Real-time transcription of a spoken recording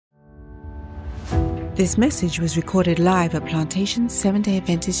This message was recorded live at Plantation Seventh-day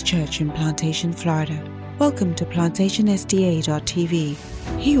Adventist Church in Plantation, Florida. Welcome to PlantationSDA.tv.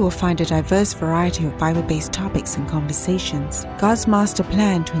 Here you will find a diverse variety of Bible-based topics and conversations. God's master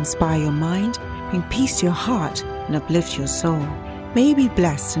plan to inspire your mind, bring peace to your heart, and uplift your soul. May you be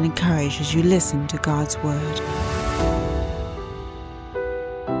blessed and encouraged as you listen to God's Word.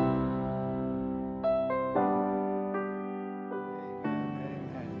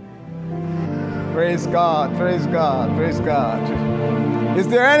 Praise God, praise God, praise God. Is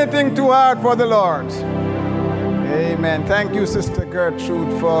there anything too hard for the Lord? Amen. Thank you, Sister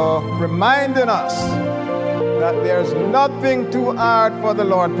Gertrude, for reminding us that there's nothing too hard for the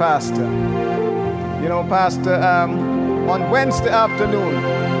Lord, Pastor. You know, Pastor, on Wednesday afternoon,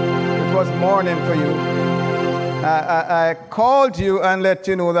 it was morning for you. I called you and let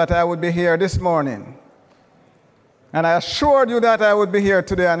you know that I would be here this morning. And I assured you that I would be here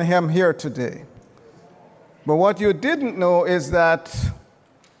today, and I am here today. But what you didn't know is that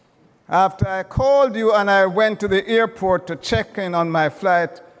after I called you and I went to the airport to check in on my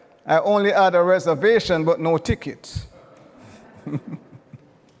flight, I only had a reservation but no ticket.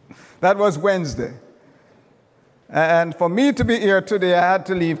 That was Wednesday. And for me to be here today, I had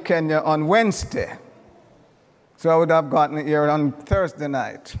to leave Kenya on Wednesday. So I would have gotten here on Thursday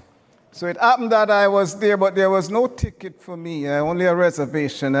night. So it happened that I was there, but there was no ticket for me, only a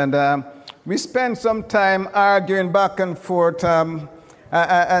reservation. And we spent some time arguing back and forth. By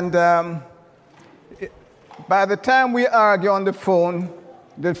the time we argued on the phone,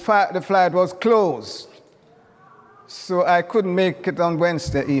 the flight was closed. So I couldn't make it on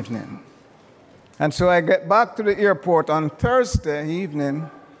Wednesday evening. And so I get back to the airport on Thursday evening,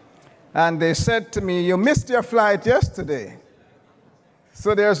 and they said to me, "You missed your flight yesterday,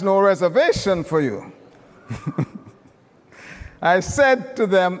 so there's no reservation for you." I said to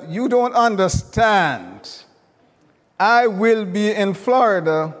them, "You don't understand. I will be in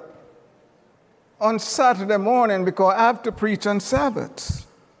Florida on Saturday morning because I have to preach on Sabbath.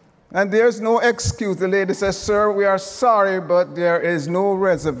 And there's no excuse." The lady says, "Sir, we are sorry, but there is no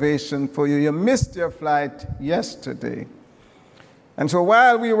reservation for you. You missed your flight yesterday." And so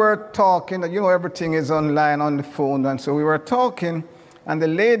while we were talking, you know, everything is online on the phone, and so we were talking, and the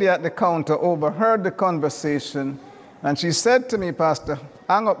lady at the counter overheard the conversation, and she said to me, "Pastor,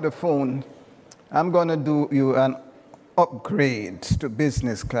 hang up the phone. I'm going to do you an upgrade to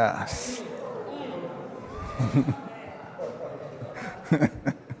business class."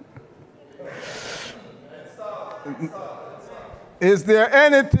 Is there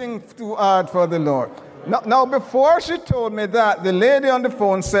anything too hard for the Lord? Now, before she told me that, the lady on the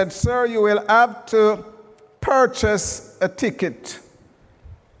phone said, "Sir, you will have to purchase a ticket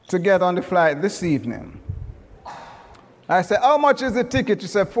to get on the flight this evening." I said, "How much is the ticket?" She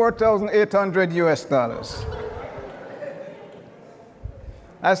said, $4,800 US.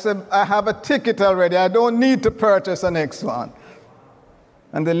 I said, "I have a ticket already. I don't need to purchase the next one."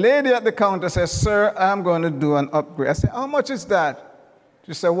 And the lady at the counter says, "Sir, I'm going to do an upgrade." I said, "How much is that?"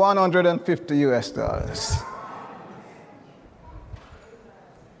 She said, $150 US.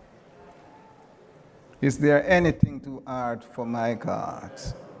 Is there anything too hard for my God?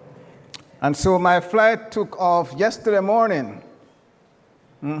 And so my flight took off yesterday morning.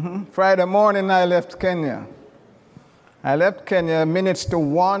 Friday morning, I left Kenya. I left Kenya minutes to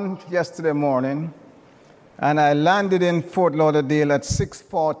 1 yesterday morning, and I landed in Fort Lauderdale at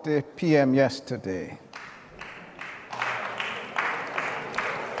 6:40 p.m. yesterday.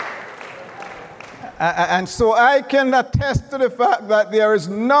 And so I can attest to the fact that there is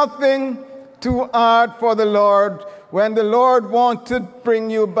nothing too hard for the Lord. When the Lord wants to bring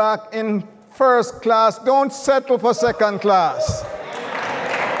you back in first class, don't settle for second class.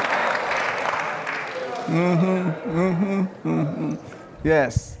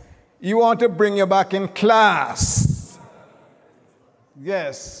 Yes. You want to bring you back in class.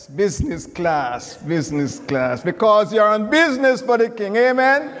 Yes, business class, because you're on business for the King.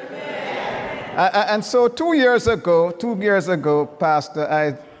 Amen? And so 2 years ago, Pastor,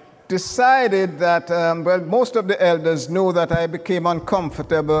 I decided that, most of the elders know that I became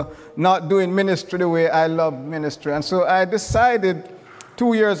uncomfortable not doing ministry the way I love ministry. And so I decided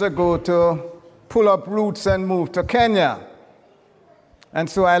 2 years ago to pull up roots and move to Kenya. And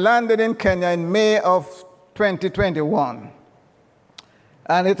so I landed in Kenya in May of 2021.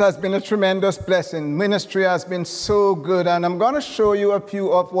 And it has been a tremendous blessing. Ministry has been so good. And I'm going to show you a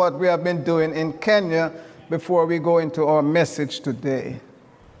few of what we have been doing in Kenya before we go into our message today.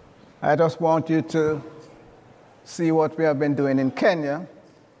 I just want you to see what we have been doing in Kenya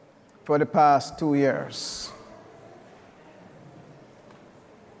for the past 2 years.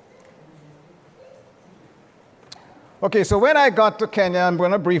 Okay, so when I got to Kenya, I'm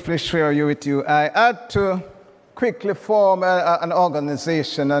going to briefly share with you, I had to quickly form an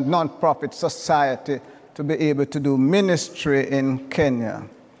organization, a non-profit society, to be able to do ministry in Kenya.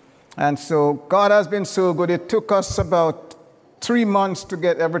 And so God has been so good. It took us about 3 months to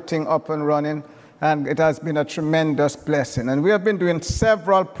get everything up and running, and it has been a tremendous blessing. And we have been doing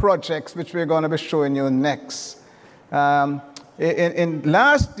several projects, which we're going to be showing you next. In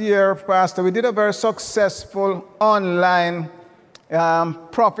last year, Pastor, we did a very successful online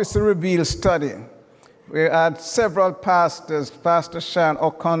prophecy reveal study. We had several pastors, Pastor Sean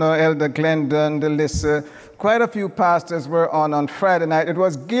O'Connor, Elder Glendon, Delissa, quite a few pastors were on Friday night. It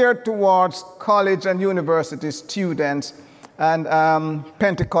was geared towards college and university students and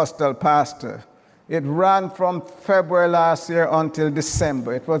Pentecostal pastors. It ran from February last year until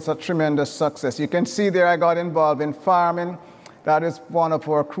December. It was a tremendous success. You can see there I got involved in farming. That is one of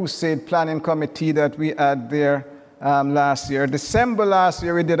our crusade planning committee that we had there last year. December last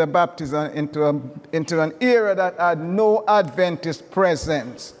year, we did a baptism into an area that had no Adventist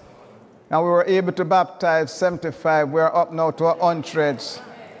presence. And we were able to baptize 75. We're up now to 100.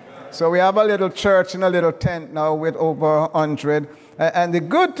 So we have a little church in a little tent now with over 100. And the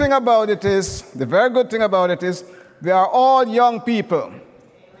good thing about it is, the very good thing about it is, they are all young people.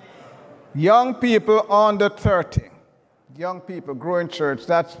 Young people under 30. Young people, growing church.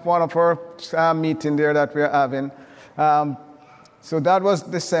 That's one of our meeting there that we're having. So that was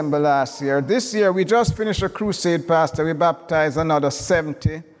December last year. This year, we just finished a crusade, Pastor. We baptized another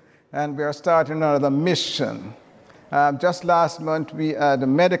 70, and we are starting another mission. Just last month, we had a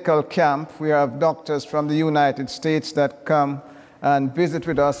medical camp. We have doctors from the United States that come and visit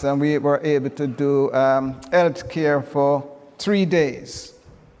with us, and we were able to do health care for 3 days.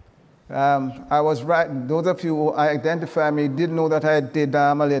 I was right. Those of you who identify me did know that I did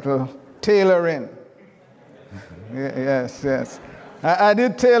a little tailoring. Yes. I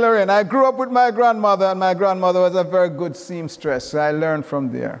did tailoring. I grew up with my grandmother, and my grandmother was a very good seamstress, so I learned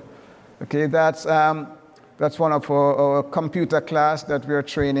from there. Okay, that's one of our computer class that we are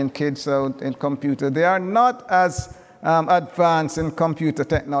training kids out in computer. They are not as advanced in computer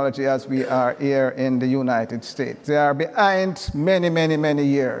technology as we are here in the United States. They are behind many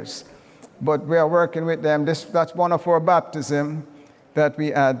years. But we are working with them. That's one of our baptisms that we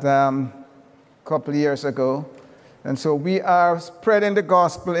had a couple of years ago. And so we are spreading the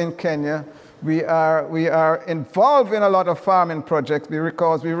gospel in Kenya. We are involved in a lot of farming projects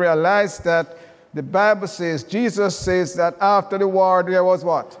because we realize that the Bible says, Jesus says that after the war there was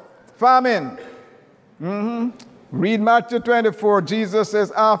what? Famine. Read Matthew 24. Jesus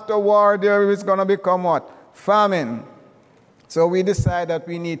says after war there is going to become what? Famine. So we decide that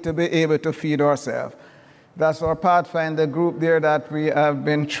we need to be able to feed ourselves. That's our Pathfinder group there that we have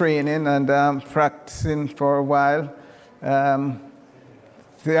been training and practicing for a while.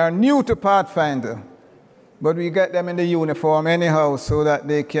 They are new to Pathfinder, but we get them in the uniform anyhow so that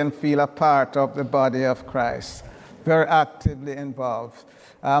they can feel a part of the body of Christ. Very actively involved.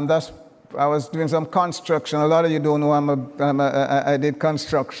 I was doing some construction. A lot of you don't know I did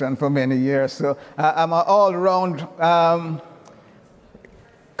construction for many years, so I'm an all-round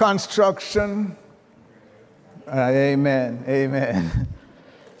construction. Amen.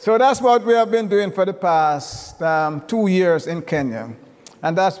 So that's what we have been doing for the past 2 years in Kenya.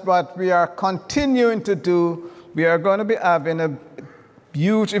 And that's what we are continuing to do. We are going to be having a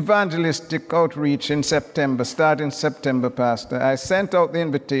huge evangelistic outreach in September, starting September, Pastor. I sent out the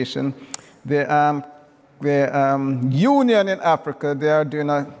invitation. The Union in Africa, they are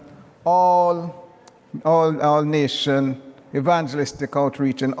doing an all-nation evangelistic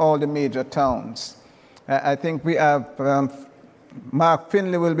outreach in all the major towns. I think we have, Mark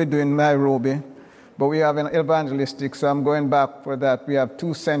Finley will be doing Nairobi, but we have an evangelistic, so I'm going back for that. We have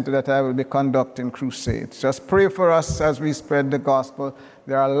 2 centers that I will be conducting crusades. Just pray for us as we spread the gospel.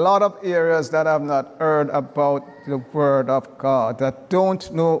 There are a lot of areas that have not heard about the Word of God, that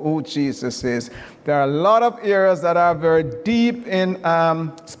don't know who Jesus is. There are a lot of areas that are very deep in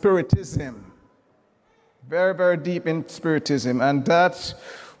Spiritism. Very deep in Spiritism, and that's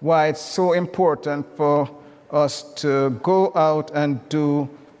why it's so important for us to go out and do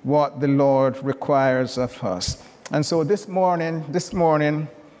what the Lord requires of us. And so this morning,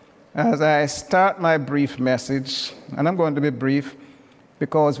 as I start my brief message, and I'm going to be brief,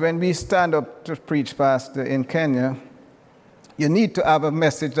 because when we stand up to preach, Pastor, in Kenya, you need to have a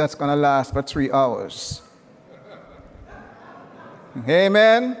message that's going to last for 3 hours.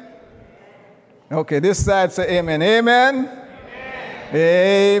 Amen? Okay, this side say amen. Amen?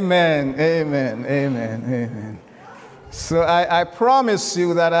 Amen. So I promise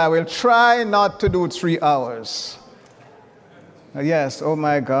you that I will try not to do 3 hours. Yes, oh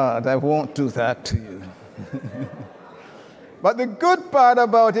my God, I won't do that to you. But the good part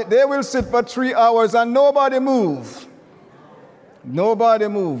about it, they will sit for 3 hours and nobody move. Nobody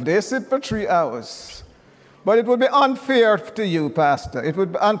move. They sit for 3 hours. But it would be unfair to you, Pastor. It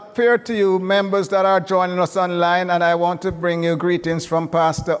would be unfair to you, members that are joining us online, and I want to bring you greetings from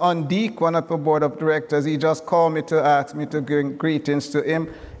Pastor Undeek, one of the board of directors. He just called me to ask me to bring greetings to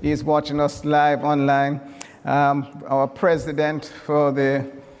him. He's watching us live online. Our president for the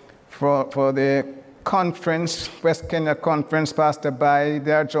conference, West Kenya Conference, Pastor Bai,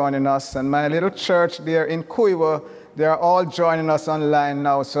 they are joining us. And my little church there in Kuiwa, they are all joining us online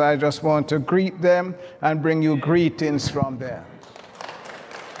now. So I just want to greet them and bring you greetings from them.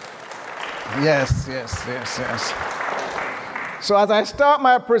 Yes. So as I start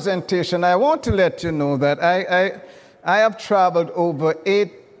my presentation, I want to let you know that I have traveled over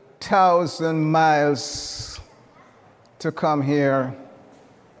 8,000 miles to come here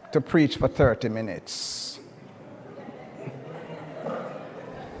to preach for 30 minutes.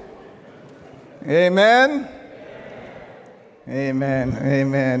 Amen.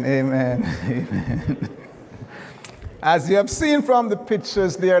 Amen. As you have seen from the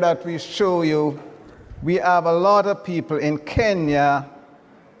pictures there that we show you, we have a lot of people in Kenya,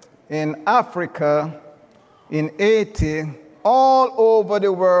 in Africa, in Haiti, all over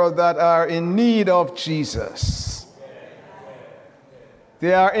the world that are in need of Jesus.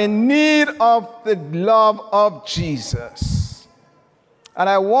 They are in need of the love of Jesus. And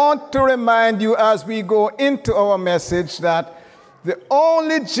I want to remind you as we go into our message that the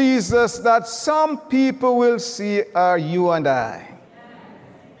only Jesus that some people will see are you and I.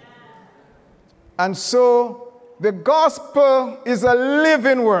 And so the gospel is a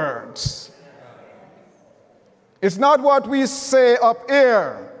living word. It's not what we say up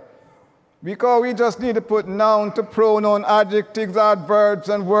here, because we just need to put noun to pronoun, adjectives, adverbs,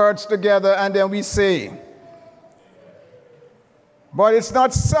 and words together, and then we say. But it's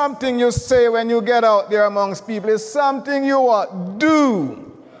not something you say when you get out there amongst people. It's something you what?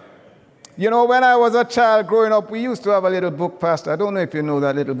 Do. You know, when I was a child growing up, we used to have a little book, Pastor. I don't know if you know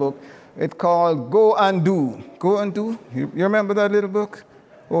that little book. It's called Go and Do. Go and Do? You remember that little book?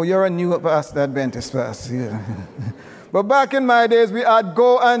 Oh, you're a new Pastor Adventist, Pastor. Yeah. But back in my days, we had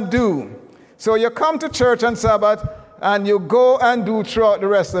Go and Do. So you come to church on Sabbath, and you go and do throughout the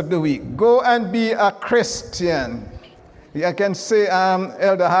rest of the week. Go and be a Christian. I can see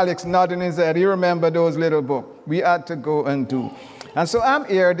Elder Alex nodding his head. You remember those little books. We had to go and do. And so I'm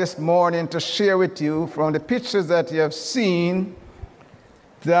here this morning to share with you from the pictures that you have seen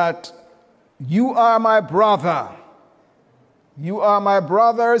that you are my brother. You are my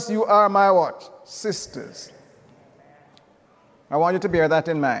brothers. You are my what? Sisters. I want you to bear that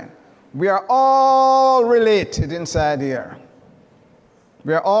in mind. We are all related inside here.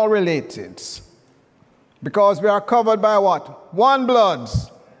 We are all related. Because we are covered by what? One blood.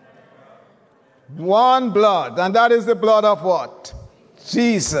 One blood. And that is the blood of what?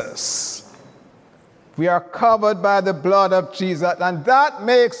 Jesus. We are covered by the blood of Jesus. And that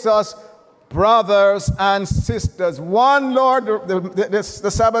makes us brothers and sisters. One Lord. The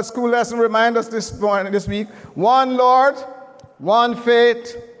Sabbath school lesson reminds us this week. One Lord, one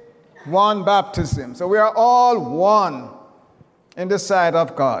faith, one baptism. So we are all one in the sight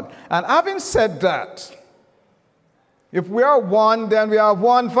of God. And having said that, if we are one, then we have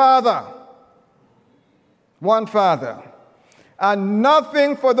one Father. One Father. And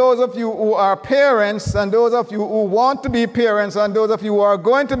nothing for those of you who are parents, and those of you who want to be parents, and those of you who are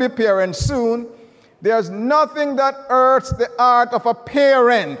going to be parents soon, there's nothing that hurts the heart of a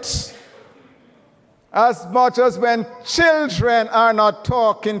parent as much as when children are not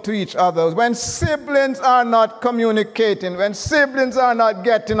talking to each other, when siblings are not communicating, when siblings are not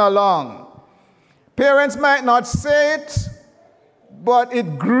getting along. Parents might not say it, but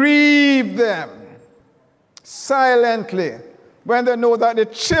it grieves them silently when they know that the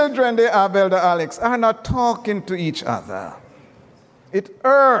children they have, Elder Alex, are not talking to each other. It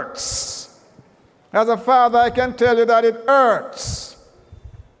hurts. As a father, I can tell you that it hurts.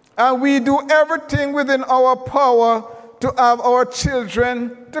 And we do everything within our power to have our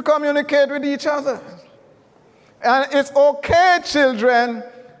children to communicate with each other. And it's okay, children,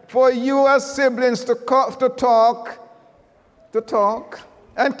 for you as siblings to talk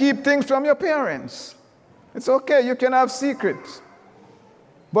and keep things from your parents. It's okay, you can have secrets.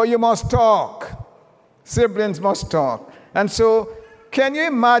 But you must talk. Siblings must talk. And so, can you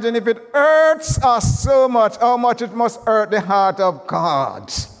imagine if it hurts us so much, how much it must hurt the heart of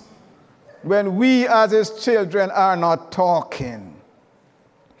God when we as his children are not talking?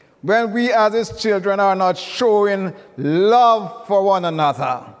 when we as his children are not showing love for one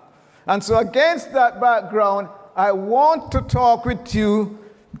another. And so against that background, I want to talk with you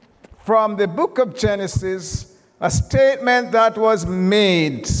from the book of Genesis, a statement that was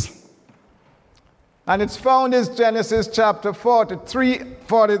made. And it's found in Genesis chapter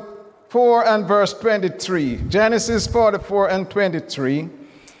 44 and verse 23. Genesis 44 and 23.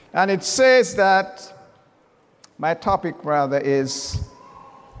 And it says that, my topic rather is,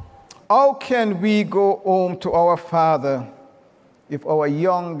 how can we go home to our father if our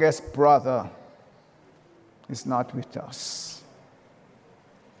youngest brother is not with us?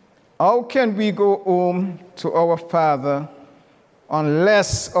 How can we go home to our father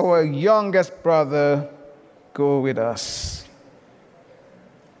unless our youngest brother go with us?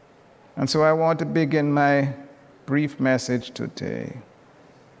 And so I want to begin my brief message today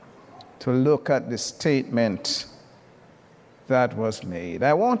to look at the statement that was made.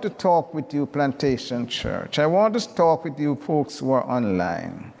 I want to talk with you, Plantation Church. I want to talk with you folks who are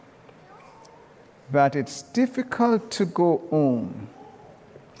online, that it's difficult to go home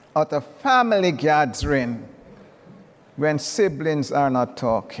at a family gathering when siblings are not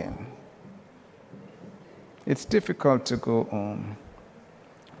talking. It's difficult to go home.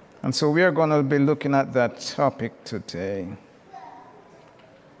 And so we are going to be looking at that topic today.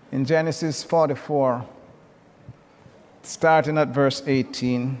 In Genesis 44, starting at verse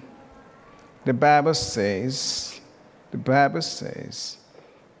 18, the Bible says,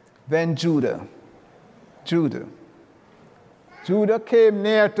 then Judah came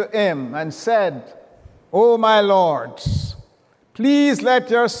near to him and said, O my Lord, please let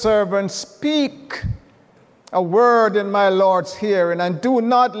your servant speak a word in my Lord's hearing, and do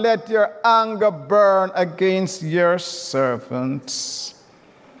not let your anger burn against your servants.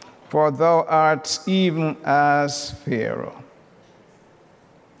 For thou art even as Pharaoh.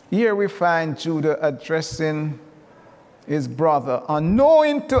 Here we find Judah addressing his brother,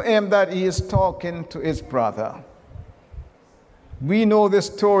 unknowing to him that he is talking to his brother. We know the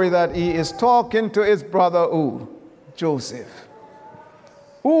story that he is talking to his brother who? Joseph.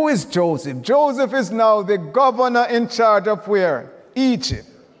 Who is Joseph? Joseph is now the governor in charge of where? Egypt.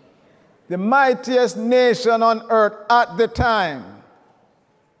 The mightiest nation on earth at the time.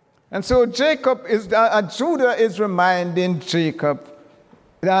 And so Judah is reminding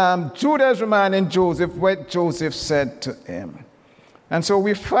Joseph what Joseph said to him. And so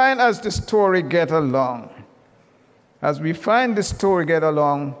we find as the story get along, the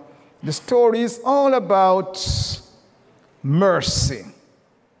story is all about mercy.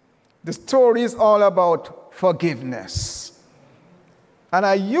 The story is all about forgiveness. And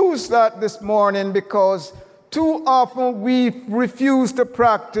I use that this morning because too often we refuse to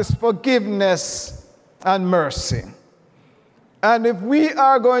practice forgiveness and mercy. And if we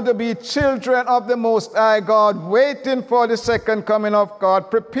are going to be children of the Most High God, waiting for the second coming of God,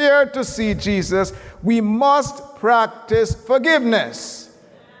 prepared to see Jesus, we must practice forgiveness.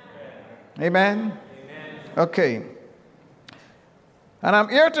 Amen? Okay. And I'm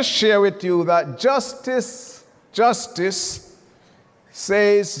here to share with you that justice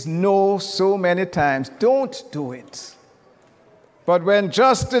says no so many times. Don't do it. But when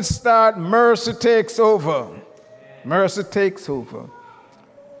justice starts, mercy takes over. Mercy takes over.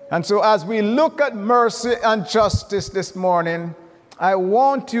 And so as we look at mercy and justice this morning, I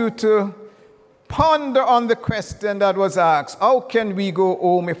want you to ponder on the question that was asked. How can we go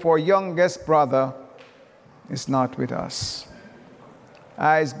home if our youngest brother is not with us?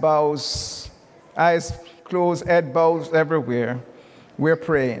 Eyes closed, head bows everywhere. We're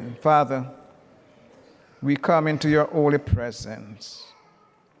praying. Father, we come into your holy presence.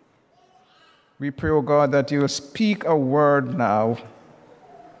 We pray, O God, that you will speak a word now.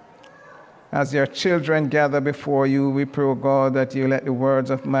 As your children gather before you, we pray, O God, that you let the words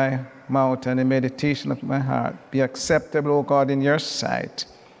of my mouth and the meditation of my heart be acceptable, O God, in your sight.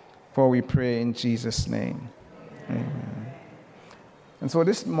 For we pray in Jesus' name. Amen. And so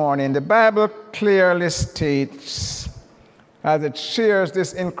this morning, the Bible clearly states, as it shares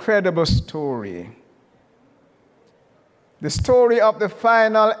this incredible story, the story of the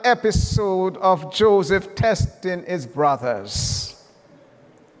final episode of Joseph testing his brothers.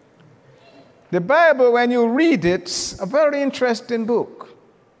 The Bible, when you read it, a very interesting book.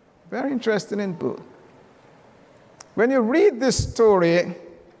 Very interesting book. When you read this story,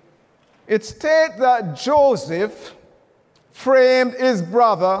 it states that Joseph framed his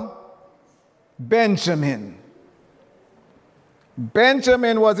brother Benjamin.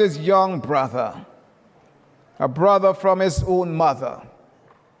 Benjamin was his young brother, a brother from his own mother.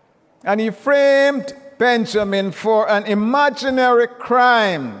 And he framed Benjamin for an imaginary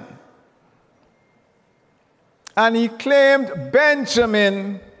crime and he claimed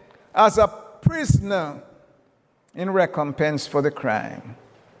Benjamin as a prisoner in recompense for the crime.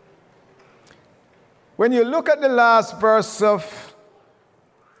 When you look at the last verse of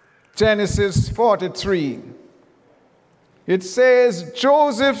Genesis 43, it says,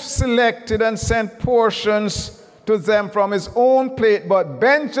 Joseph selected and sent portions to them from his own plate, but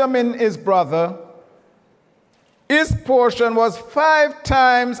Benjamin, his brother, his portion was 5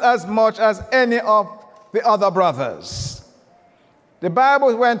 times as much as any of the other brothers. The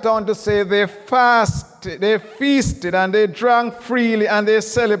Bible went on to say they fasted, they feasted, and they drank freely, and they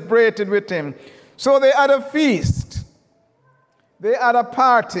celebrated with him. So they had a feast, they had a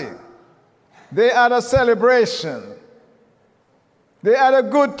party, they had a celebration, they had a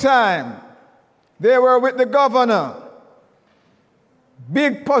good time. They were with the governor,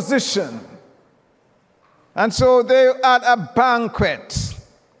 big position. And so they had a banquet.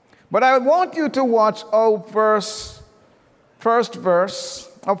 But I want you to watch how first verse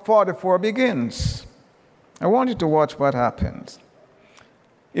of 44 begins. I want you to watch what happens.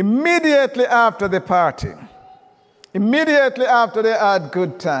 Immediately after the party, immediately after they had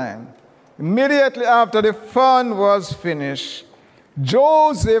good time, immediately after the fun was finished,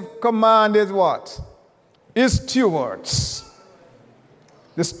 Joseph commanded what? His stewards,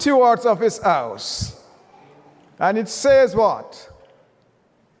 the stewards of his house. And it says what?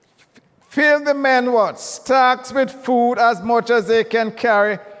 Fill the men what? Stacks with food as much as they can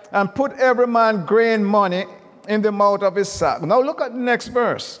carry, and put every man grain money in the mouth of his sack. Now look at the next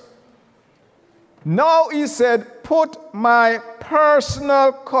verse. Now he said, put my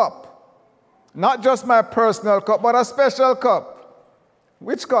personal cup, not just my personal cup, but a special cup.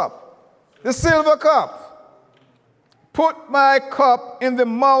 Which cup? The silver cup. Put my cup in the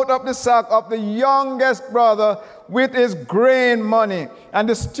mouth of the sack of the youngest brother with his grain money. And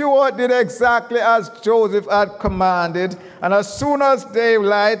the steward did exactly as Joseph had commanded. And as soon as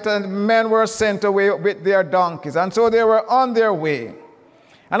daylight, and men were sent away with their donkeys. And so they were on their way.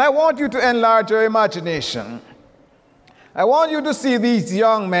 And I want you to enlarge your imagination. I want you to see these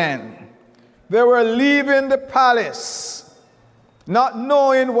young men. They were leaving the palace, not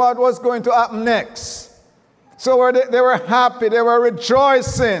knowing what was going to happen next. So they were happy, they were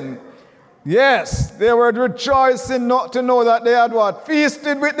rejoicing. Yes, they were rejoicing not to know that they had what?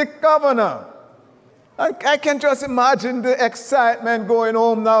 Feasted with the governor. I can just imagine the excitement going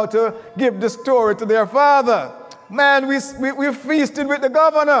home now to give the story to their father. Man, we feasted with the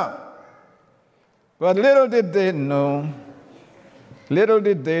governor. But little did they know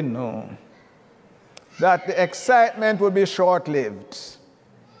that the excitement would be short-lived.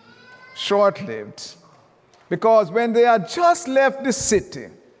 Short-lived. Because when they had just left the city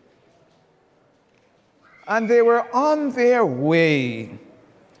and they were on their way,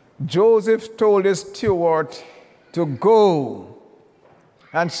 Joseph told his steward to go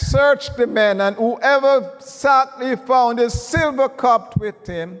and search the men, and whoever sadly found a silver cup with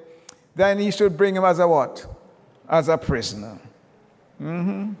him, then he should bring him as a what? As a prisoner.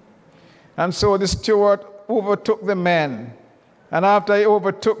 And so the steward overtook the men. And after he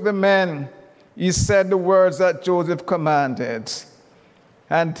overtook the men, he said the words that Joseph commanded.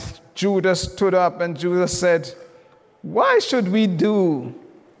 And Judah stood up, and Judah said, why should we do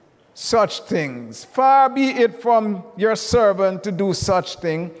such things? Far be it from your servant to do such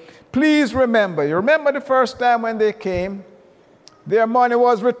thing. Please remember. You remember the first time when they came? Their money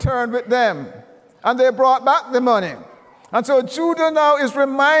was returned with them, and they brought back the money. And so Judah now is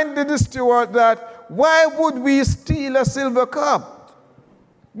reminding the steward that, why would we steal a silver cup?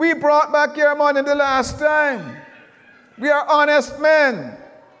 We brought back your money the last time. We are honest men.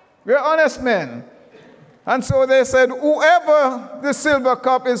 We are honest men. And so they said, whoever the silver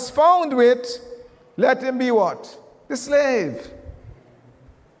cup is found with, let him be what? The slave.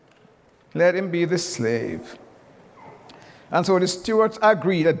 Let him be the slave. And so the stewards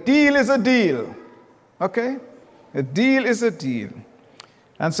agreed. A deal is a deal. Okay? A deal is a deal.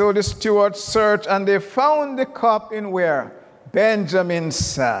 And so the stewards searched, and they found the cup in where? Benjamin's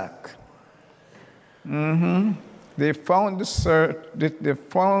sack. They found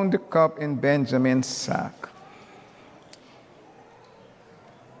the cup in Benjamin's sack.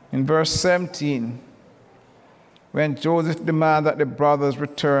 In verse 17, when Joseph demanded that the brothers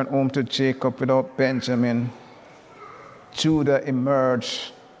return home to Jacob without Benjamin, Judah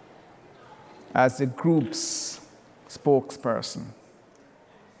emerged as the group's spokesperson.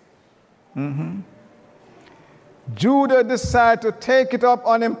 Judah decided to take it up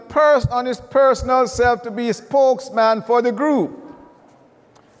on his personal self to be a spokesman for the group.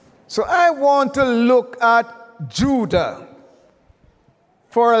 So I want to look at Judah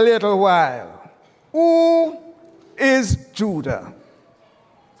for a little while. Who is Judah?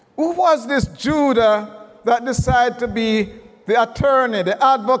 Who was this Judah that decided to be the attorney, the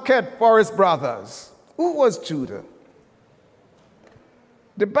advocate for his brothers? Who was Judah?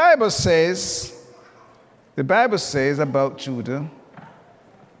 The Bible says about Judah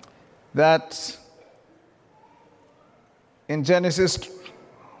that in Genesis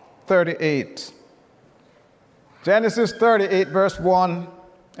 38, verse 1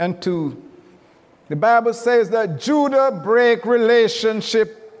 and 2, the Bible says that Judah break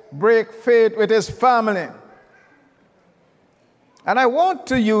faith with his family. And I want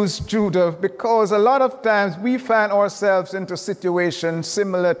to use Judah because a lot of times we find ourselves into situations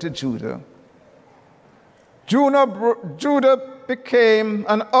similar to Judah. Judah became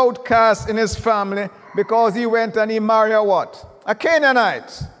an outcast in his family because he went and he married a what? A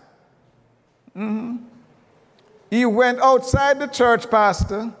Canaanite. He went outside the church,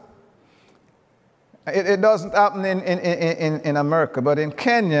 pastor. It doesn't happen in America, but in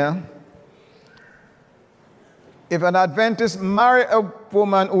Kenya, if an Adventist marry a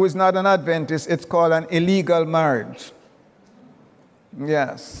woman who is not an Adventist, it's called an illegal marriage.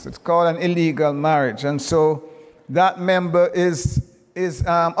 Yes, it's called an illegal marriage. And so that member is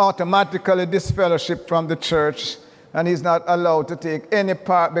automatically disfellowshipped from the church, and he's not allowed to take any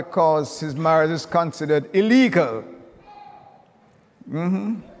part because his marriage is considered illegal.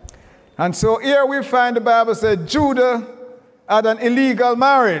 And so here we find the Bible said Judah had an illegal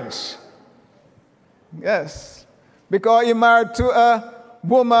marriage. Yes, because he married to a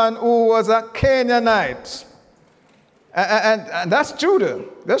woman who was a Canaanite. And that's Judah.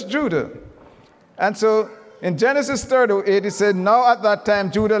 That's Judah. And so in Genesis 38, it said, now at that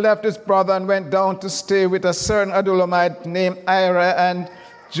time Judah left his brother and went down to stay with a certain Adullamite named Ira, and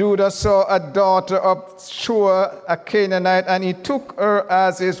Judah saw a daughter of Shua, a Canaanite, and he took her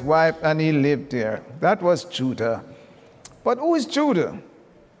as his wife, and he lived there. That was Judah. But who is Judah?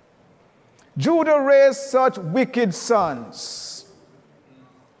 Judah raised such wicked sons.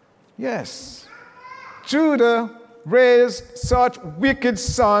 Yes. Judah raised such wicked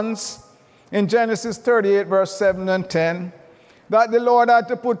sons in Genesis 38, verse 7 and 10, that the Lord had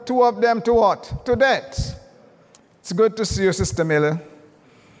to put two of them to what? To death. It's good to see you, Sister Miller.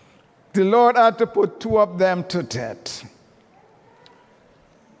 The Lord had to put two of them to death.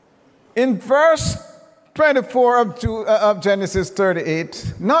 In verse 24 of Genesis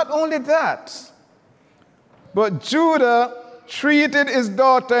 38, not only that, but Judah treated his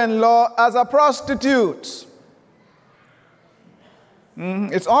daughter-in-law as a prostitute.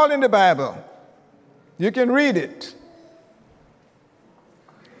 It's all in the Bible. You can read it.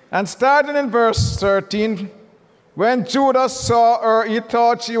 And starting in verse 13, when Judah saw her, he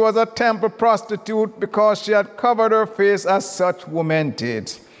thought she was a temple prostitute because she had covered her face as such women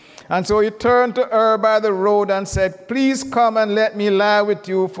did. And so he turned to her by the road and said, please come and let me lie with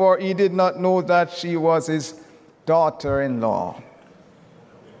you, for he did not know that she was his daughter-in-law.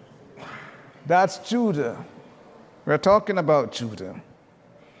 That's Judah. We're talking about Judah.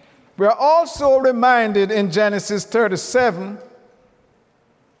 We are also reminded in Genesis 37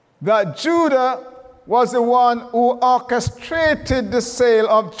 that Judah was the one who orchestrated the sale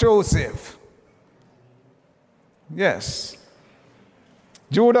of Joseph. Yes.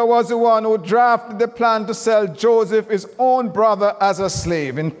 Judah was the one who drafted the plan to sell Joseph, his own brother, as a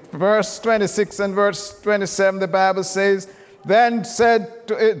slave. In verse 26 and verse 27, the Bible says, then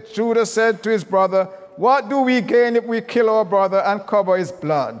Judah said to his brother, what do we gain if we kill our brother and cover his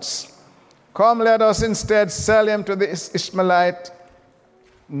blood? Come, let us instead sell him to the Ishmaelite,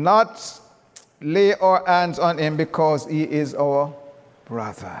 not lay our hands on him because he is our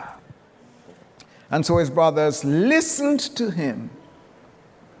brother. And so his brothers listened to him.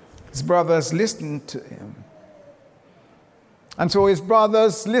 His brothers listened to him. And so his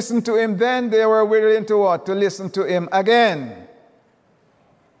brothers listened to him. Then they were willing to what? To listen to him again.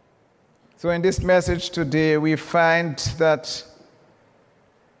 So in this message today, we find that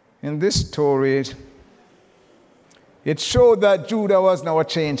in this story, it showed that Judah was now a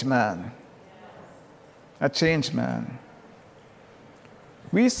changed man. A changed man.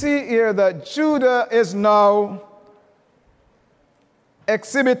 We see here that Judah is now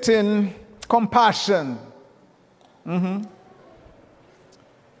exhibiting compassion.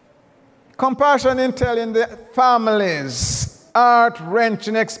 Compassion in telling the families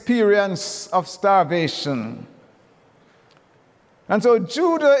heart-wrenching experience of starvation. And so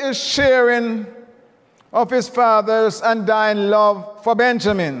Judah is sharing of his father's undying love for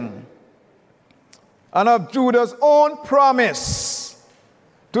Benjamin, and of Judah's own promise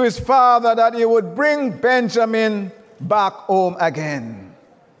to his father that he would bring Benjamin back home again.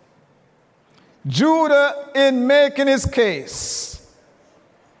 Judah, in making his case,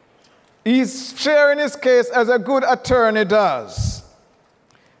 he's sharing his case as a good attorney does,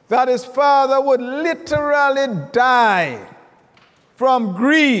 that his father would literally die from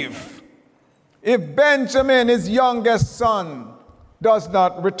grief if Benjamin, his youngest son, does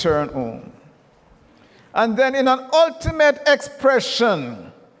not return home. And then in an ultimate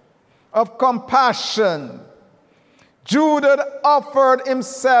expression of compassion, Judah offered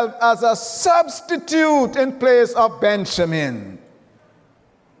himself as a substitute in place of Benjamin.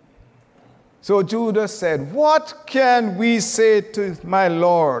 So Judah said, "What can we say to my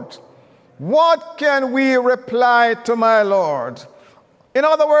Lord? What can we reply to my Lord?" In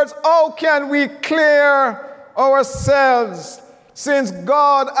other words, how can we clear ourselves since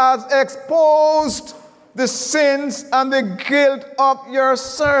God has exposed the sins and the guilt of your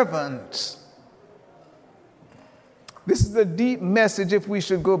servant? This is a deep message if we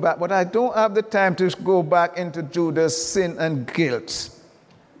should go back, but I don't have the time to go back into Judah's sin and guilt.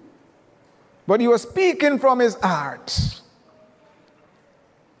 But he was speaking from his heart.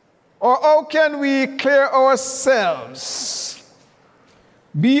 Or how can we clear ourselves?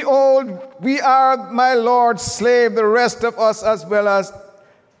 Behold, we are my Lord's slave, the rest of us, as well as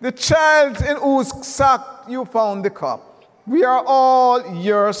the child in whose sack you found the cup. We are all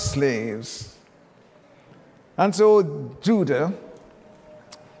your slaves. And so Judah,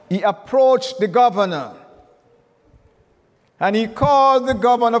 he approached the governor, and he called the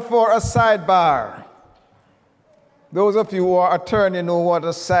governor for a sidebar. Those of you who are attorney know what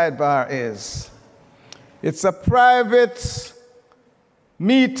a sidebar is. It's a private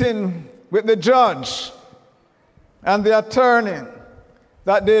meeting with the judge and the attorney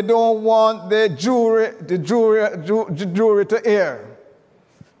that they don't want the jury to hear.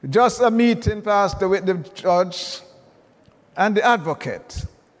 Just a meeting, Pastor, with the judge and the advocate.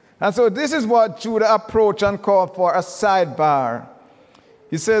 And so this is what Judah approached and called for, a sidebar.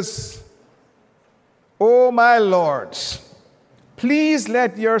 He says, "Oh, my Lord, please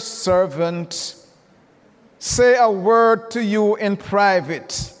let your servant say a word to you in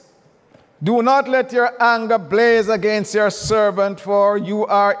private. Do not let your anger blaze against your servant, for you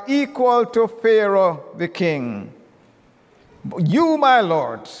are equal to Pharaoh the king. You, my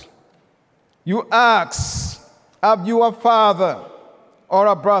Lord, you ask, have you a father or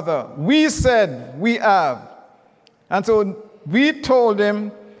a brother? We said, we have. And so we told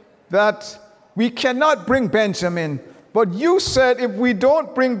him that we cannot bring Benjamin, but you said if we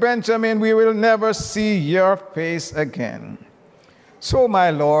don't bring Benjamin, we will never see your face again. So,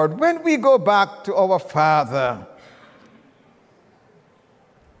 my Lord, when we go back to our father,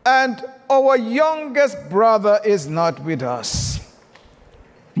 and our youngest brother is not with us,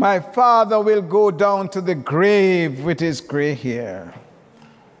 my father will go down to the grave with his gray hair.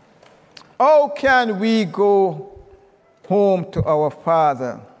 How can we go home to our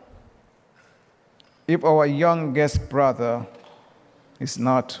father if our youngest brother is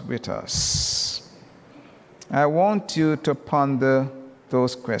not with us?" I want you to ponder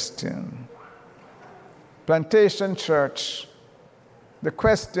those questions. Plantation Church, the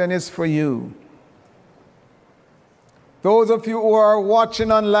question is for you. Those of you who are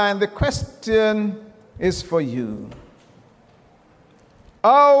watching online, the question is for you.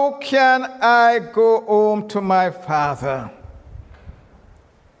 How can I go home to my father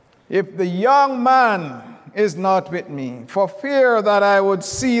if the young man is not with me, for fear that I would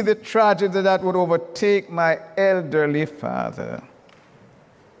see the tragedy that would overtake my elderly father?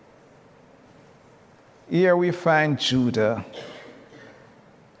 Here we find Judah.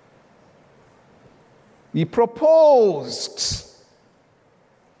 He proposed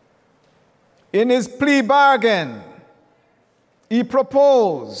in his plea bargain. He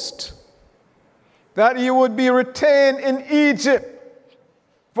proposed that he would be retained in Egypt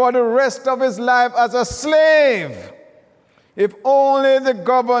for the rest of his life as a slave if only the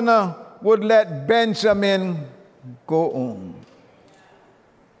governor would let Benjamin go home.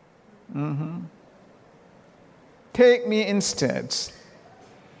 Take me instead.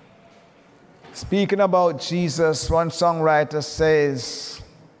 Speaking about Jesus, one songwriter says,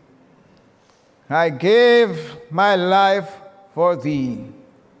 "I gave my life for thee.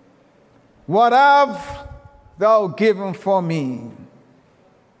 What have thou given for me?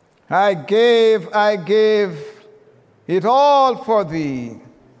 I gave it all for thee.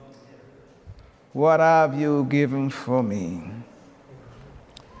 What have you given for me?"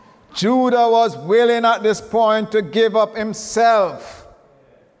 Judah was willing at this point to give up himself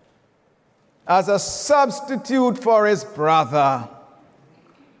as a substitute for his brother.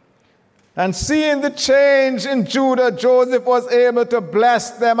 And seeing the change in Judah, Joseph was able to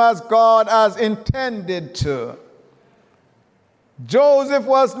bless them as God has intended to. Joseph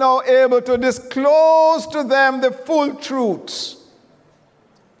was now able to disclose to them the full truth.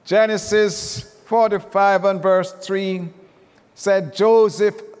 Genesis 45 and verse 3 said,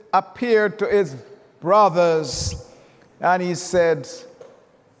 Joseph appeared to his brothers and he said,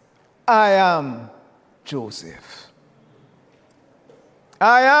 I am Joseph.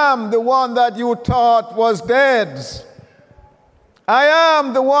 I am the one that you thought was dead. I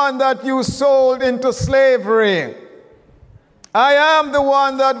am the one that you sold into slavery. I am the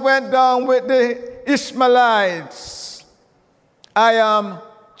one that went down with the Ishmaelites. I am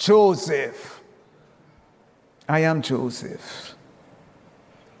Joseph. I am Joseph.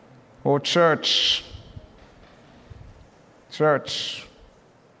 Oh, church,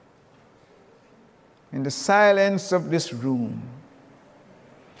 in the silence of this room,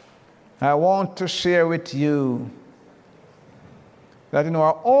 I want to share with you that in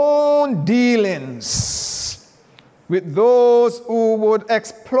our own dealings with those who would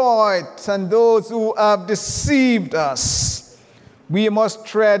exploit and those who have deceived us, we must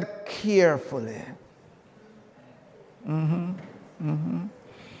tread carefully.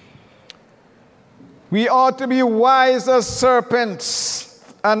 We ought to be wise as serpents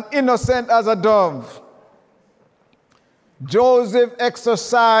and innocent as a dove. Joseph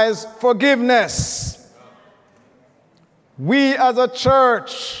exercised forgiveness. We as a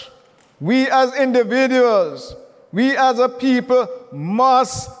church, we as individuals, we as a people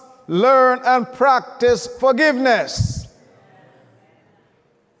must learn and practice forgiveness.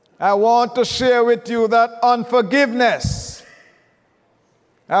 I want to share with you that unforgiveness.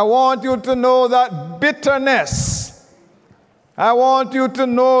 I want you to know that bitterness. I want you to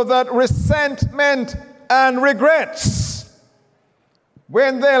know that resentment and regrets,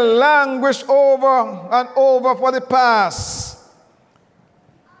 when they languish over and over for the past,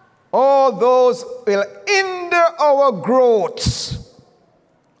 all those will hinder our growth,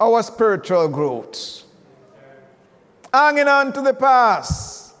 our spiritual growth. Hanging on to the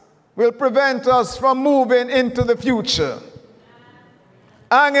past will prevent us from moving into the future.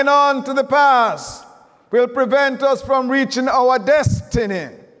 Hanging on to the past will prevent us from reaching our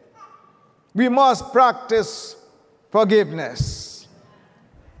destiny. We must practice forgiveness.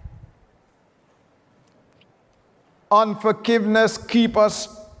 Unforgiveness keeps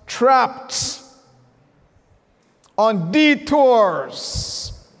us trapped on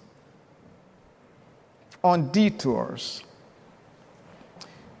detours. On detours.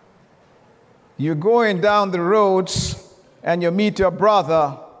 You're going down the roads and you meet your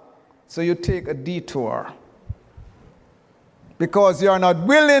brother, so you take a detour because you're not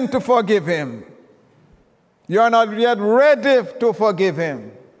willing to forgive him. You're not yet ready to forgive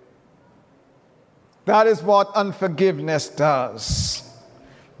him. That is what unforgiveness does.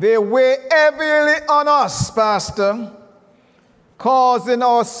 They weigh heavily on us, Pastor, causing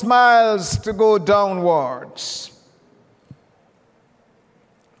our smiles to go downwards.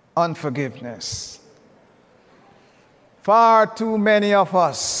 Unforgiveness. Far too many of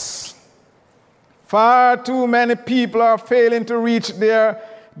us, far too many people are failing to reach their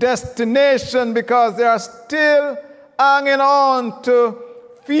destination because they are still hanging on to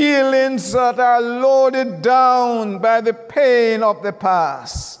feelings that are loaded down by the pain of the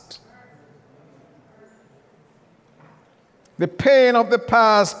past. The pain of the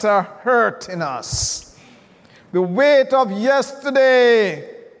past are hurting us. The weight of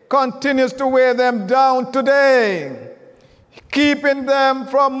yesterday continues to weigh them down today, keeping them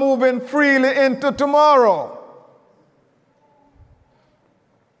from moving freely into tomorrow.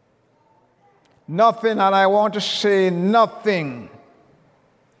 Nothing, and I want to say nothing,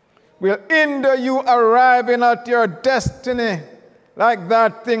 will hinder you arriving at your destiny like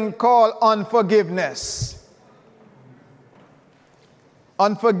that thing called unforgiveness.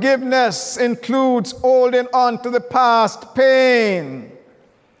 Unforgiveness includes holding on to the past pain,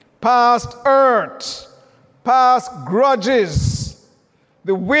 past hurt, past grudges,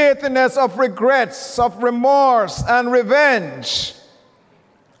 the weightiness of regrets, of remorse and revenge.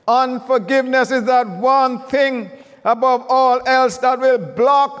 Unforgiveness is that one thing above all else that will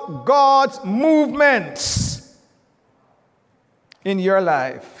block God's movements in your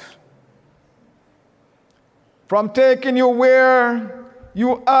life from taking you where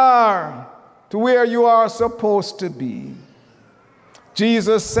you are to where you are supposed to be.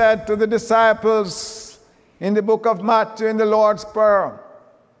 Jesus said to the disciples in the book of Matthew in the Lord's Prayer,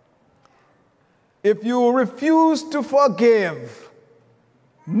 if you refuse to forgive,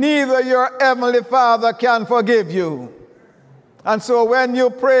 neither your heavenly Father can forgive you. And so when you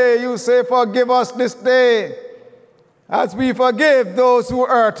pray, you say, forgive us this day as we forgive those who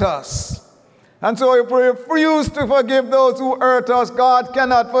hurt us. And so if we refuse to forgive those who hurt us, God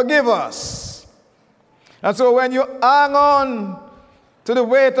cannot forgive us. And so when you hang on to the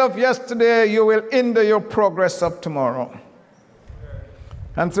weight of yesterday, you will hinder your progress of tomorrow.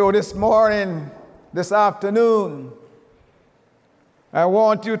 And so this morning, this afternoon, I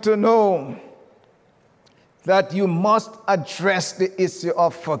want you to know that you must address the issue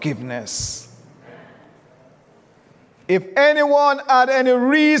of forgiveness. If anyone had any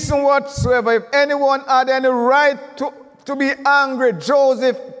reason whatsoever, if anyone had any right to be angry,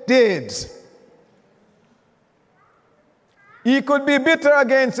 Joseph did. He could be bitter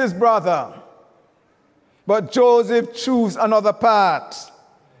against his brother, but Joseph chose another path.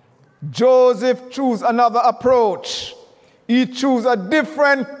 Joseph chose another approach. He chose a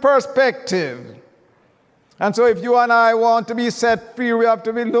different perspective. And so if you and I want to be set free, we have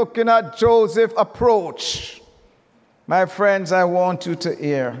to be looking at Joseph's approach. My friends, I want you to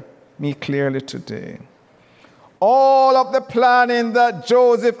hear me clearly today. All of the planning that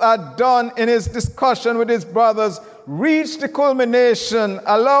Joseph had done in his discussion with his brothers reached the culmination,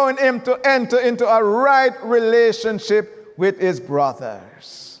 allowing him to enter into a right relationship with his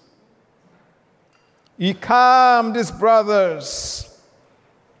brothers. He calmed his brothers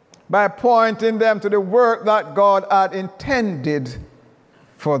by pointing them to the work that God had intended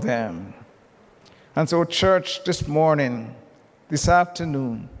for them. And so, church, this morning, this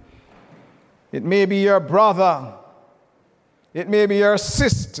afternoon, it may be your brother, it may be your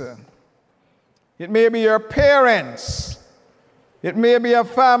sister, it may be your parents, it may be a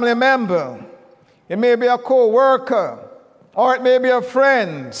family member, it may be a co-worker, or it may be a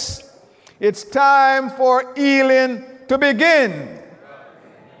friend. It's time for healing to begin.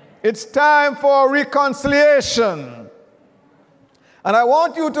 It's time for reconciliation. And I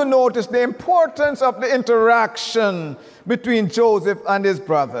want you to notice the importance of the interaction between Joseph and his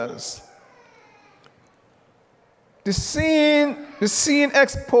brothers. The scene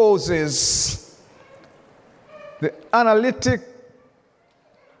exposes the analytic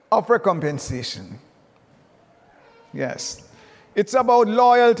of recompensation. Yes. It's about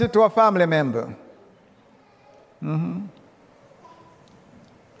loyalty to a family member.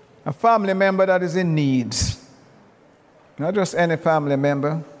 A family member that is in need. Not just any family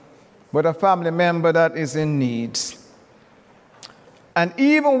member, but a family member that is in need. And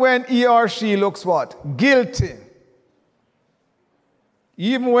even when he or she looks what? Guilty.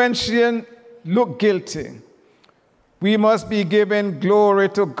 Even when she looks guilty, we must be giving glory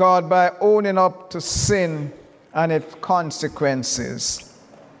to God by owning up to sin and its consequences.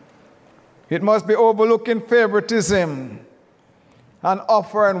 It must be overlooking favoritism and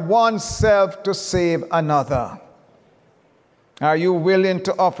offering oneself to save another. Are you willing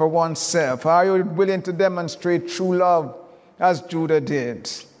to offer oneself? Are you willing to demonstrate true love as Judah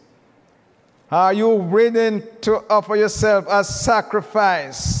did? Are you willing to offer yourself as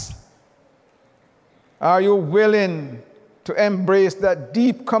sacrifice? Are you willing to embrace that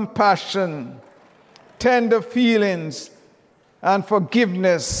deep compassion, tender feelings, and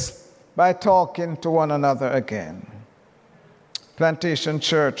forgiveness by talking to one another again? Plantation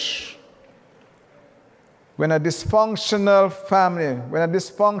Church, when a dysfunctional family, when a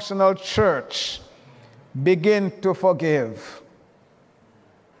dysfunctional church begin to forgive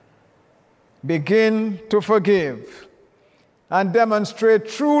and demonstrate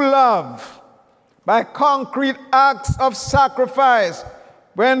true love by concrete acts of sacrifice,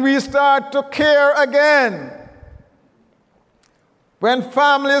 when we start to care again, when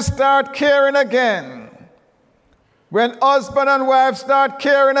families start caring again, when husband and wife start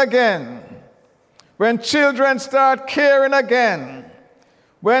caring again, when children start caring again,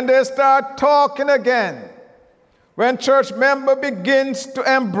 when they start talking again, when church member begins to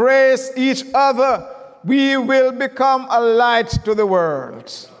embrace each other, we will become a light to the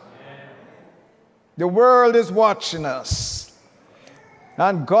world. The world is watching us,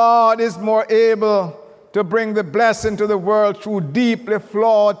 and God is more able to bring the blessing to the world through deeply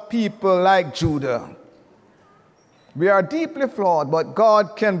flawed people like Judah. We are deeply flawed, but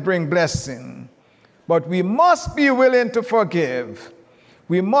God can bring blessing. But we must be willing to forgive.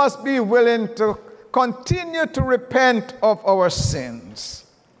 We must be willing to continue to repent of our sins.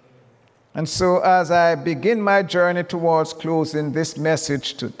 And so as I begin my journey towards closing this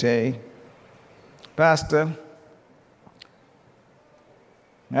message today, Pastor,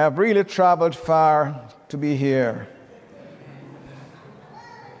 I've really traveled far to be here.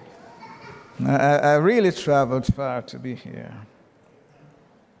 I really traveled far to be here.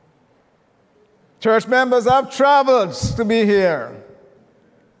 Church members have traveled to be here.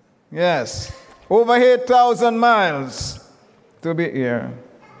 Yes, over 8,000 miles to be here.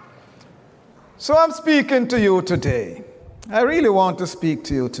 So I'm speaking to you today. I really want to speak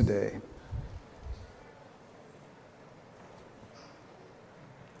to you today.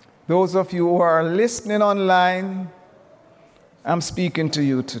 Those of you who are listening online, I'm speaking to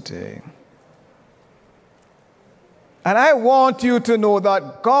you today. And I want you to know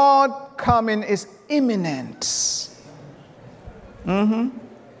that God's coming is imminent.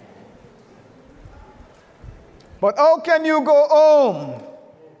 But how can you go home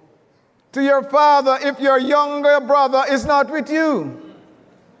to your father if your younger brother is not with you?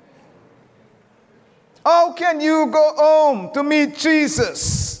 How can you go home to meet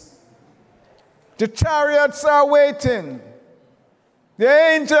Jesus? The chariots are waiting. The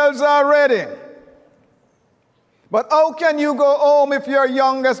angels are ready. But how can you go home if your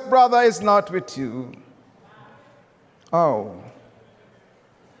youngest brother is not with you? Oh.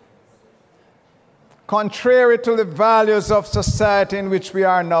 Contrary to the values of society in which we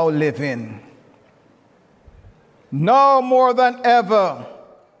are now living, now more than ever,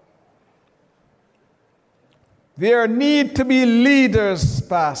 there need to be leaders,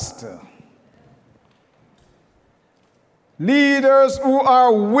 Pastor. Leaders who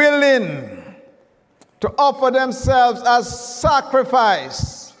are willing to offer themselves as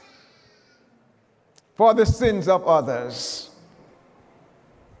sacrifice for the sins of others.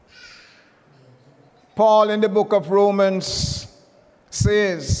 Paul in the book of Romans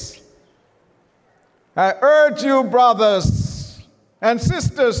says, I urge you, brothers and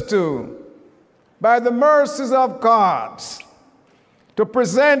sisters too, by the mercies of God, to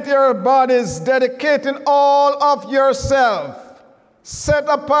present your bodies, dedicating all of yourself, set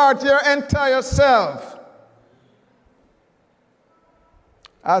apart your entire self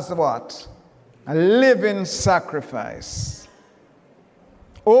as what? A living sacrifice.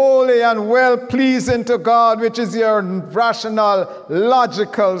 Holy and well-pleasing to God, which is your rational,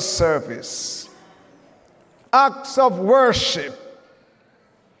 logical service. Acts of worship.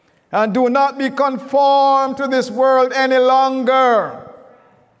 And do not be conformed to this world any longer.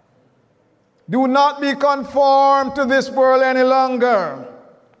 Do not be conformed to this world any longer.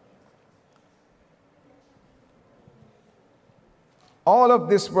 All of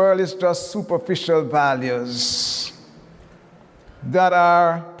this world is just superficial values that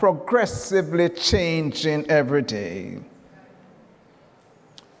are progressively changing every day.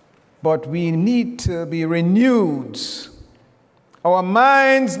 But we need to be renewed. Our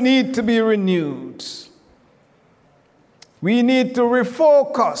minds need to be renewed. We need to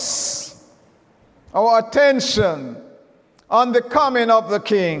refocus our attention on the coming of the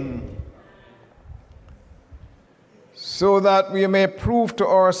King, so that we may prove to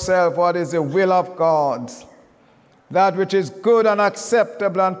ourselves what is the will of God, that which is good and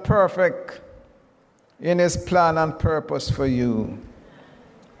acceptable and perfect in His plan and purpose for you.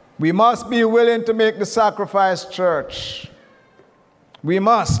 We must be willing to make the sacrifice, church. We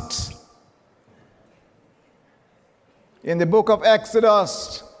must. In the book of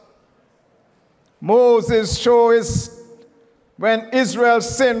Exodus, Moses shows when Israel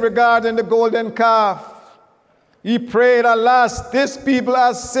sinned regarding the golden calf, he prayed, alas, this people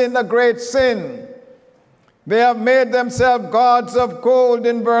has sinned a great sin. They have made themselves gods of gold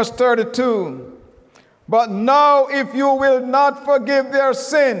in verse 32. But now if you will not forgive their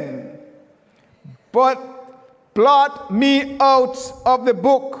sin, but blot me out of the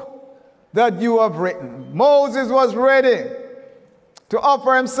book that you have written. Moses was ready to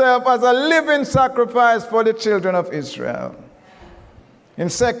offer himself as a living sacrifice for the children of Israel. In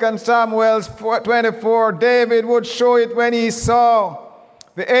 2 Samuel 24, David would show it when he saw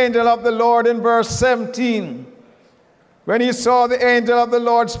the angel of the Lord in verse 17. When he saw the angel of the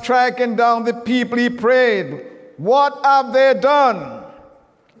Lord striking down the people, he prayed, what have they done?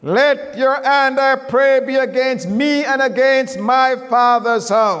 Let your hand, I pray, be against me and against my father's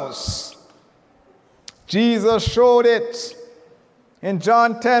house. Jesus showed it in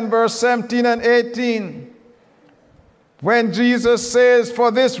John 10, verse 17 and 18. When Jesus says,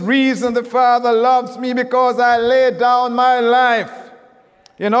 for this reason the Father loves me, because I lay down my life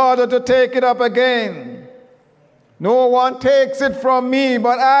in order to take it up again. No one takes it from me,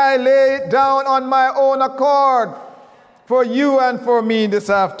 but I lay it down on my own accord for you and for me this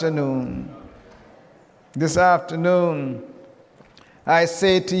afternoon. This afternoon, I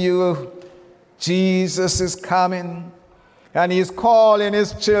say to you, Jesus is coming, and He's calling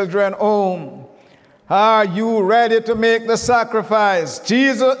His children home. Are you ready to make the sacrifice?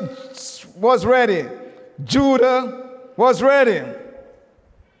 Jesus was ready. Judah was ready.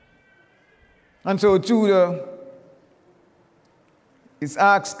 And so Judah is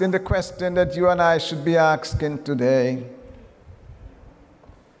asking the question that you and I should be asking today.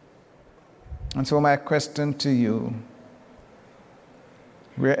 And so my question to you,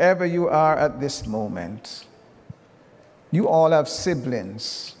 wherever you are at this moment, you all have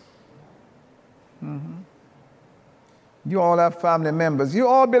siblings. Mm-hmm. You all have family members. You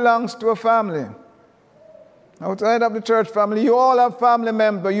all belong to a family. Outside of the church family, you all have family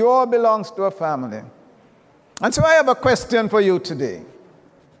members. You all belong to a family. And so I have a question for you today.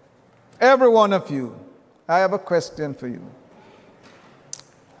 Every one of you, I have a question for you.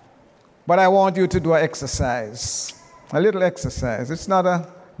 But I want you to do an exercise, a little exercise. It's not a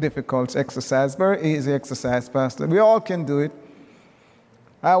difficult exercise, very easy exercise, Pastor. We all can do it.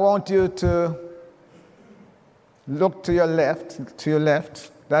 I want you to look to your left,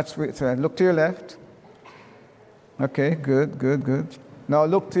 That's right. Look to your left. Okay, good. Now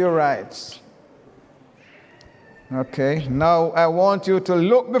look to your right. Okay, now I want you to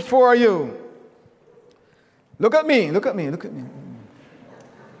look before you. Look at me.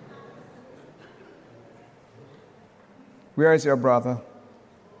 Where is your brother?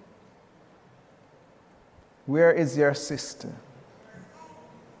 Where is your sister?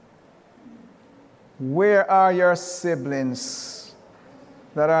 Where are your siblings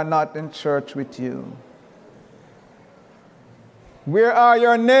that are not in church with you? Where are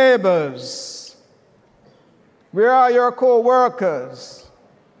your neighbors? Where are your co-workers?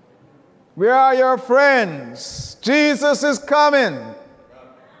 Where are your friends? Jesus is coming.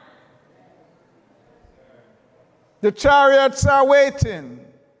 The chariots are waiting.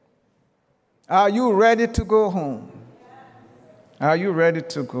 Are you ready to go home? Are you ready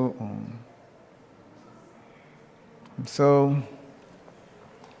to go home? So,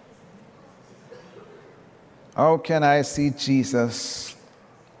 how can I see Jesus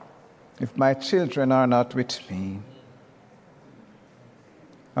if my children are not with me?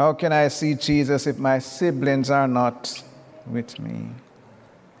 How can I see Jesus if my siblings are not with me?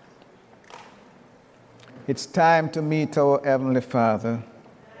 It's time to meet our Heavenly Father.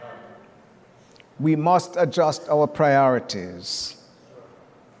 We must adjust our priorities.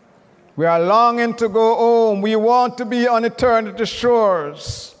 We are longing to go home. We want to be on eternity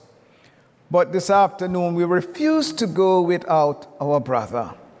shores. But this afternoon, we refuse to go without our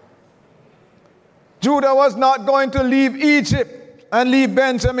brother. Judah was not going to leave Egypt and leave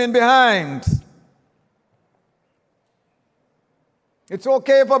Benjamin behind. It's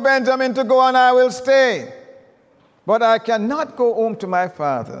okay for Benjamin to go and I will stay. But I cannot go home to my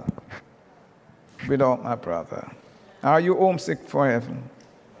father without my brother. Are you homesick for heaven?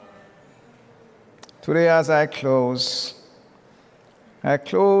 Today, as I close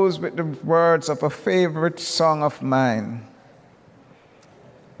with the words of a favorite song of mine.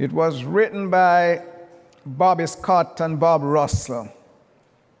 It was written by Bobby Scott and Bob Russell.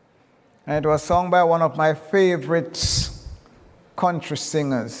 And it was sung by one of my favorite country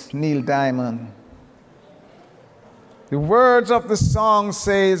singers, Neil Diamond. The words of the song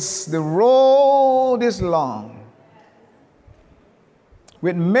says, "The road is long,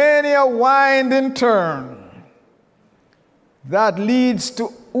 with many a winding turn that leads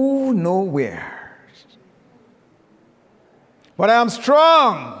to nowhere. But I am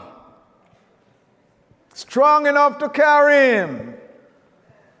strong enough to carry him.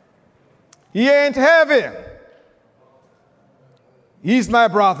 He ain't heavy. He's my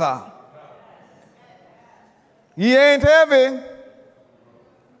brother. He ain't heavy.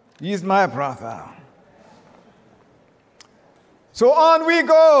 He's my brother." So on we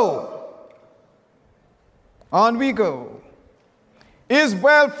go. On we go. His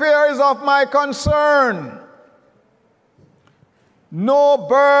welfare is of my concern. No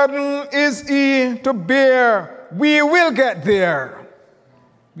burden is he to bear. We will get there.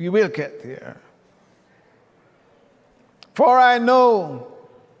 We will get there. For I know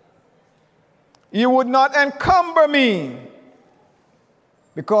he would not encumber me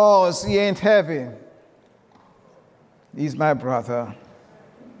because he ain't heavy. He's my brother.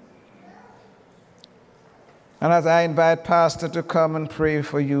 And as I invite Pastor to come and pray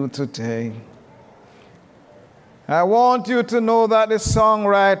for you today, I want you to know that the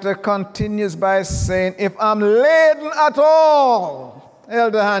songwriter continues by saying, if I'm laden at all,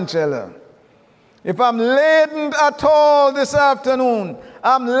 Elder Angela, if I'm laden at all this afternoon,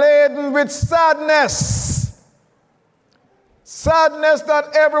 I'm laden with sadness. Sadness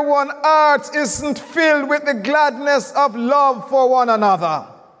that everyone's heart isn't filled with the gladness of love for one another.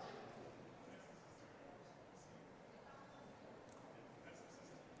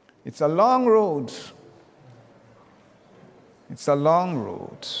 It's a long road. It's a long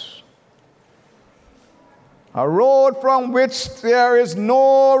road. a road from which there is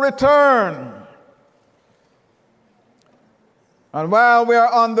no return. And while we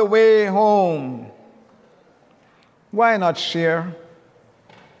are on the way home, why not share?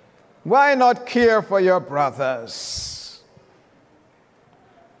 Why not care for your brothers?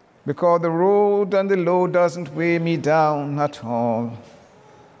 Because the road and the load doesn't weigh me down at all.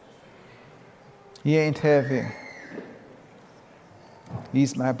 He ain't heavy.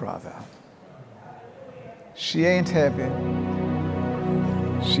 He's my brother. She ain't heavy.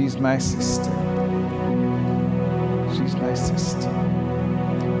 She's my sister. She's my sister.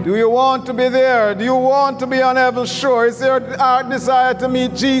 Do you want to be there? Do you want to be on heaven's shore? Is there our desire to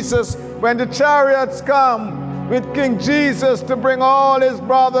meet Jesus when the chariots come with King Jesus to bring all his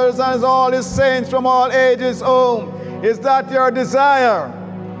brothers and all his saints from all ages home? Is that your desire?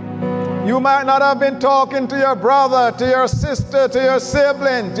 You might not have been talking to your brother, to your sister, to your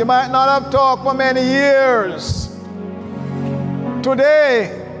siblings. You might not have talked for many years.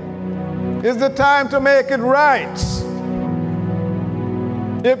 Today is the time to make it right.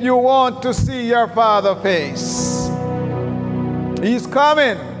 If you want to see your Father's face, he's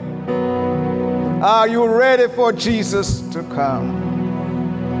coming. Are you ready for Jesus to come?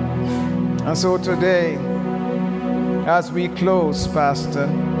 And so today, as we close, Pastor,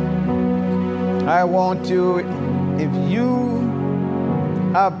 I want you, if you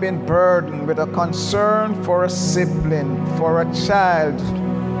have been burdened with a concern for a sibling, for a child,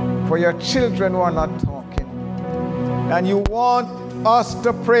 for your children who are not talking, and you want us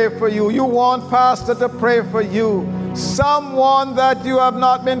to pray for you, you want Pastor to pray for you, someone that you have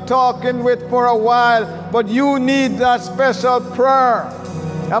not been talking with for a while, but you need that special prayer,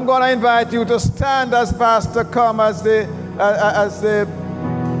 I'm going to invite you to stand as Pastor comes, as the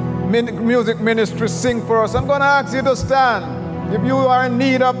music ministry sing for us. I'm going to ask you to stand. If you are in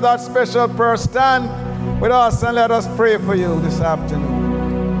need of that special prayer, stand with us and let us pray for you this afternoon.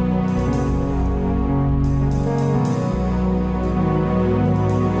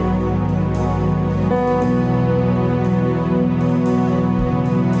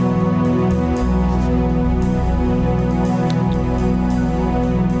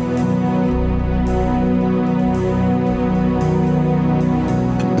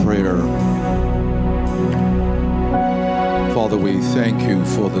 Thank you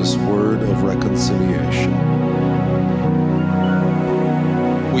for this word of reconciliation.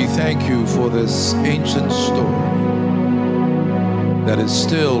 We thank you for this ancient story that is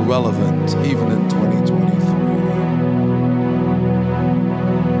still relevant even in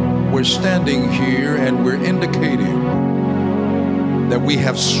 2023. We're standing here and we're indicating that we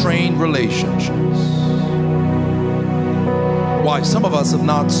have strained relationships. Why, some of us have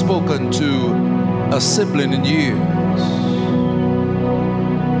not spoken to a sibling in years.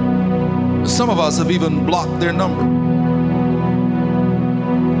 Some of us have even blocked their number,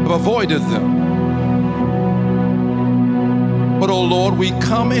 have avoided them. But oh Lord, we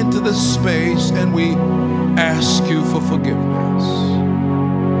come into this space and we ask you for forgiveness.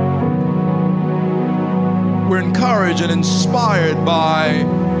 We're encouraged and inspired by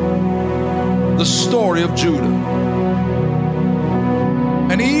the story of Judah.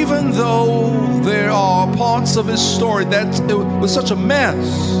 And even though there are parts of his story that it was such a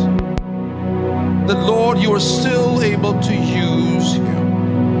mess, that Lord, you are still able to use him.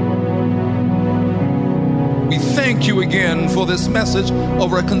 We thank you again for this message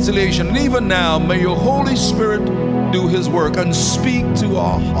of reconciliation. And even now, may your Holy Spirit do his work and speak to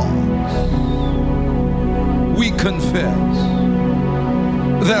our hearts. We confess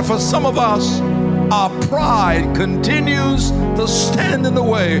that for some of us, our pride continues to stand in the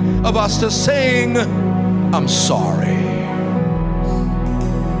way of us to saying, I'm sorry.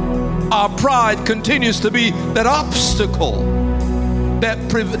 Our pride continues to be that obstacle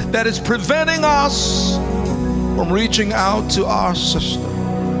that is preventing us from reaching out to our sister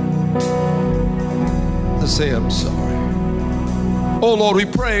to say, I'm sorry. Oh Lord, we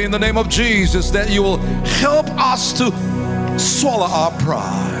pray in the name of Jesus that you will help us to swallow our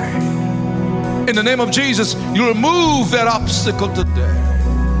pride. In the name of Jesus, you remove that obstacle today.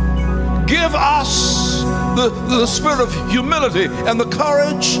 Give us the spirit of humility and the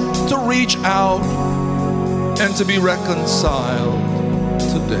courage to reach out and to be reconciled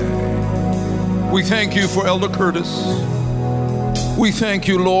today. We thank you for Elder Curtis. We thank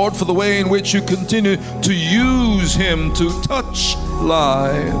you, Lord, for the way in which you continue to use him to touch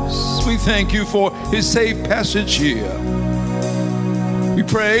lives. We thank you for his safe passage here. We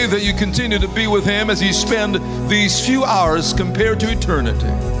pray that you continue to be with him as he spends these few hours compared to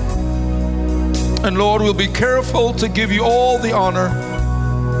eternity. And Lord, we'll be careful to give you all the honor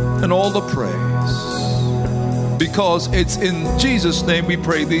and all the praise. because it's in Jesus' name we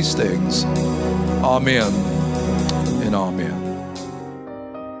pray these things. Amen and amen.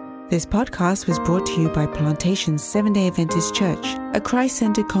 This podcast was brought to you by Plantation Seventh-day Adventist Church, a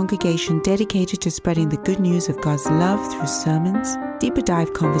Christ-centered congregation dedicated to spreading the good news of God's love through sermons, deeper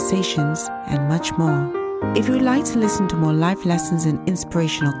dive conversations, and much more. If you would like to listen to more life lessons and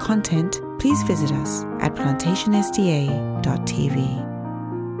inspirational content, please visit us at plantationsda.tv.